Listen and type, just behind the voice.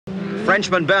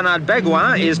Frenchman Bernard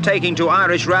Béguin is taking to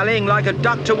Irish rallying like a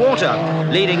duck to water,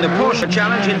 leading the Porsche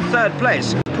challenge in third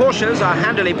place. Porsches are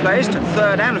handily placed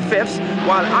third and fifth,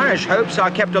 while Irish hopes are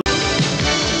kept alive.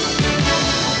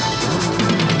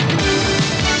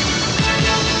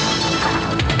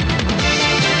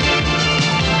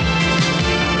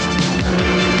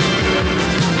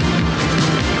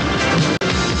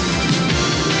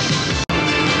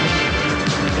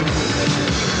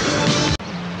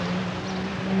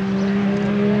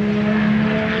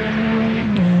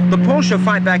 The Porsche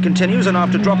fightback continues, and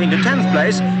after dropping to 10th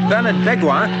place, Bernard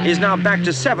Béguin is now back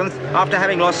to 7th after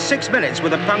having lost 6 minutes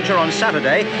with a puncture on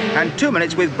Saturday and 2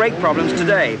 minutes with brake problems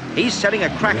today. He's setting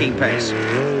a cracking pace.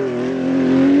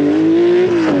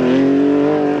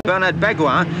 Bernard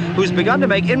Béguin, who's begun to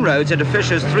make inroads into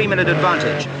Fisher's 3-minute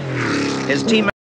advantage. His team